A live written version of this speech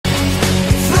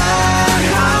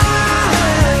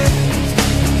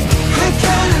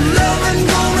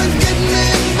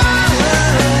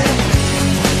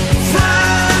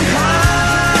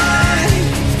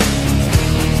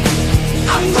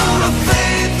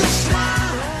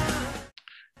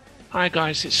Hi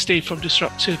guys, it's Steve from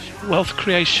Disruptive Wealth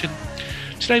Creation.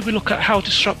 Today we look at how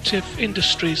disruptive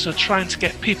industries are trying to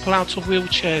get people out of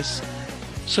wheelchairs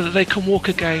so that they can walk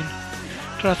again.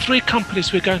 There are 3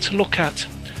 companies we're going to look at.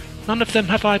 None of them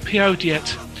have IPO'd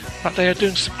yet, but they are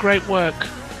doing some great work.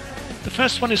 The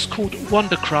first one is called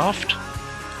Wandercraft,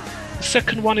 the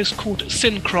second one is called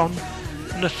Synchron,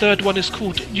 and the third one is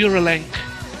called Neuralink.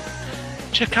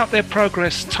 Check out their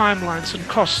progress, timelines and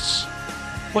costs.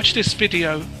 Watch this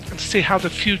video and see how the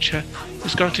future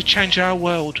is going to change our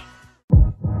world.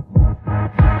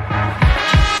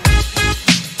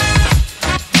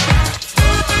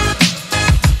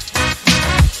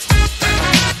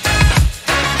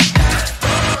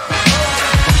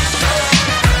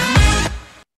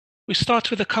 We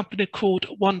start with a company called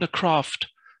Wandacraft,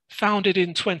 founded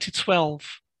in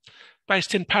 2012,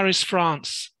 based in Paris,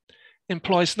 France,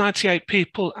 employs 98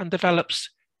 people and develops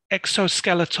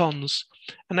exoskeletons,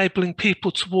 enabling people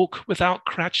to walk without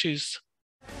crutches.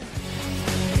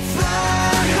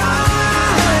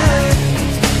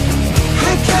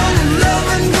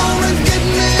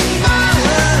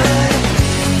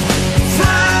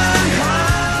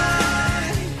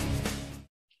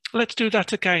 Let's do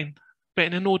that again, but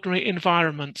in an ordinary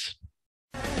environment.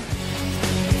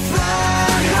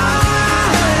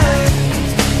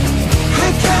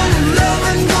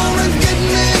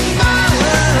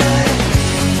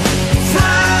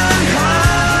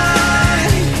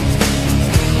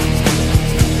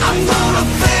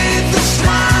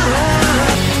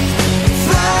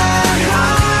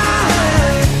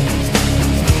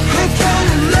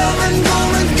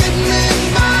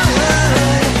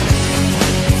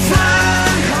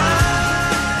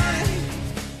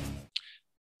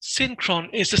 Synchron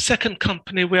is the second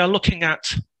company we are looking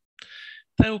at.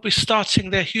 They will be starting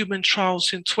their human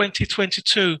trials in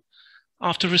 2022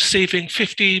 after receiving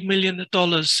 $50 million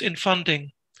in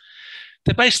funding.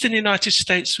 They're based in the United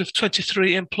States with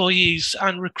 23 employees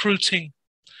and recruiting.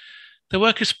 Their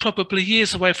work is probably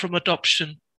years away from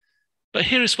adoption, but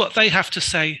here is what they have to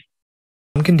say.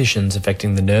 Some conditions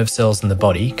affecting the nerve cells in the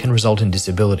body can result in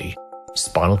disability.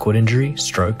 Spinal cord injury,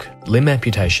 stroke, limb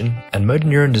amputation, and motor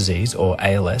neuron disease, or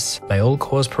ALS, may all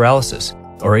cause paralysis,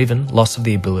 or even loss of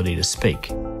the ability to speak.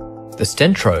 The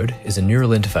Stentrode is a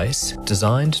neural interface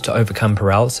designed to overcome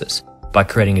paralysis by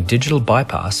creating a digital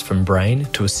bypass from brain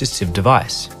to assistive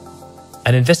device.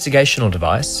 An investigational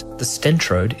device, the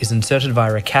Stentrode is inserted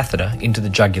via a catheter into the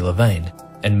jugular vein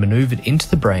and manoeuvred into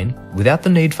the brain without the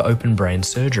need for open brain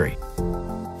surgery.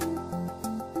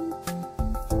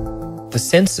 The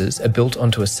sensors are built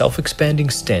onto a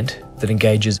self-expanding stent that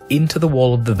engages into the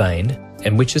wall of the vein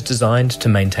and which is designed to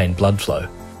maintain blood flow.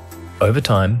 Over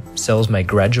time, cells may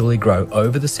gradually grow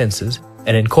over the sensors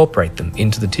and incorporate them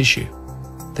into the tissue.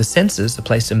 The sensors are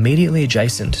placed immediately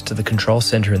adjacent to the control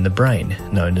center in the brain,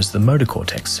 known as the motor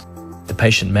cortex. The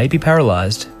patient may be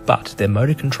paralyzed, but their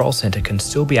motor control center can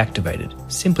still be activated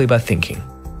simply by thinking.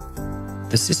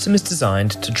 The system is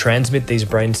designed to transmit these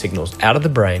brain signals out of the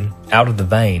brain, out of the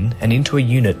vein, and into a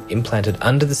unit implanted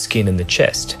under the skin in the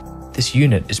chest. This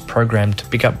unit is programmed to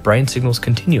pick up brain signals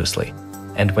continuously,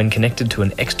 and when connected to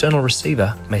an external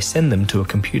receiver, may send them to a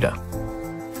computer.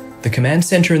 The command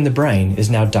center in the brain is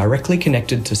now directly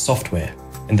connected to software,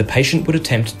 and the patient would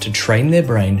attempt to train their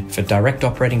brain for direct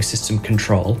operating system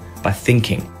control by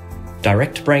thinking.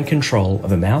 Direct brain control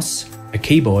of a mouse, a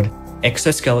keyboard,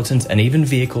 exoskeletons, and even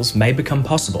vehicles may become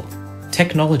possible.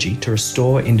 Technology to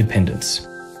restore independence.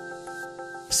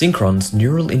 Synchron's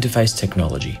neural interface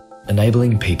technology,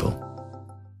 enabling people.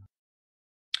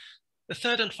 The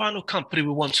third and final company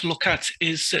we want to look at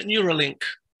is Neuralink.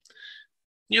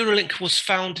 Neuralink was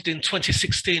founded in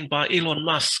 2016 by Elon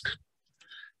Musk.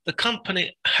 The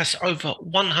company has over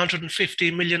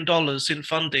 $150 million in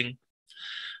funding,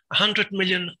 $100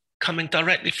 million coming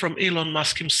directly from Elon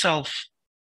Musk himself.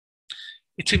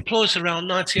 It employs around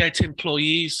 98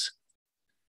 employees.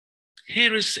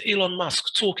 Here is Elon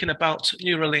Musk talking about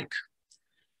Neuralink.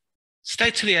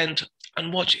 Stay to the end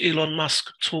and watch Elon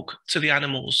Musk talk to the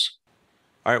animals.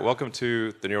 All right, welcome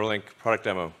to the Neuralink product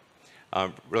demo.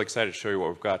 I'm really excited to show you what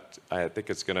we've got. I think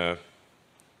it's going to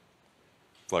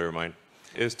blow your mind.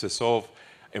 It is to solve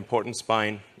important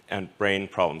spine and brain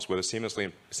problems with a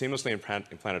seamlessly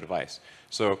implanted device.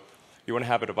 So you want to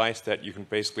have a device that you can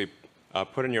basically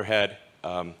put in your head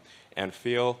and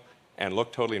feel and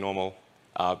look totally normal,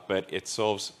 but it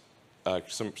solves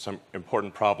some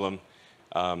important problem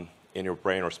in your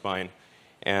brain or spine.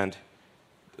 And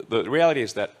the reality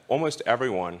is that almost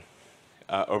everyone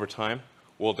over time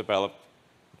will develop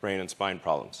brain and spine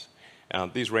problems.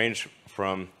 These range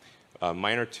from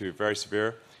minor to very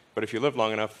severe, but if you live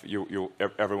long enough,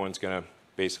 everyone's going to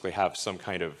basically have some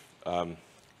kind of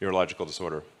neurological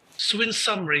disorder. So in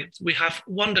summary, we have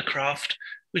Wandercraft,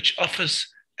 which offers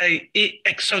a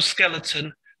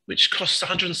exoskeleton which costs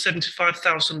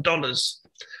 $175,000,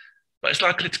 but it's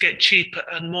likely to get cheaper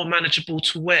and more manageable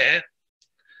to wear,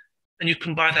 and you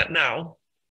can buy that now.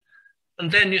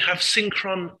 And then you have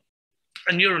Synchron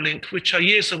and Neuralink, which are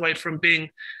years away from being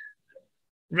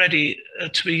ready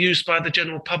to be used by the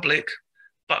general public,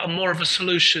 but are more of a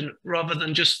solution rather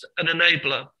than just an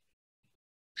enabler.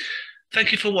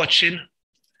 Thank you for watching.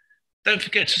 Don't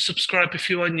forget to subscribe if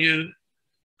you are new,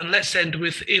 and let's end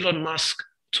with Elon Musk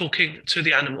talking to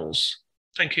the animals.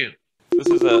 Thank you. This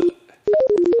is a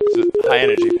high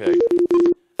energy pig.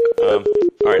 All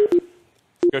right,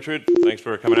 Gertrude, thanks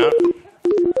for coming out.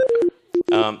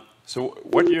 So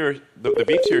what the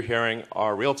beeps you're hearing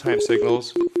are real-time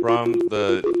signals from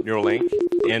the Neuralink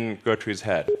in Gertrude's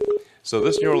head. So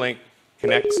this Neuralink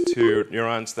connects to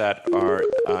neurons that are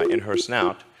in her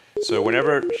snout. So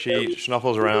whenever she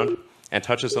snuffles around and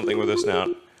touches something with her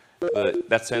snout,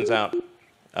 that sends out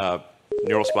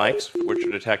neural spikes, which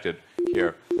are detected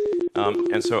here.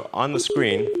 And so on the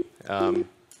screen,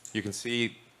 you can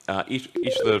see each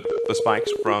of the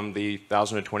spikes from the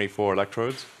 1,024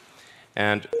 electrodes.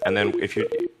 And then if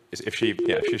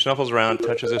she snuffles around,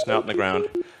 touches her snout in the ground,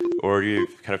 or you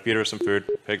kind of feed her some food,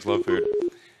 pigs love food,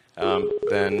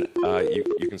 then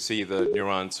you can see the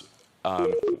neurons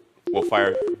will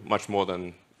fire much more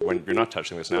than when you're not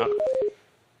touching the snout.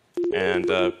 And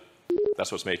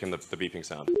that's what's making the beeping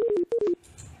sound.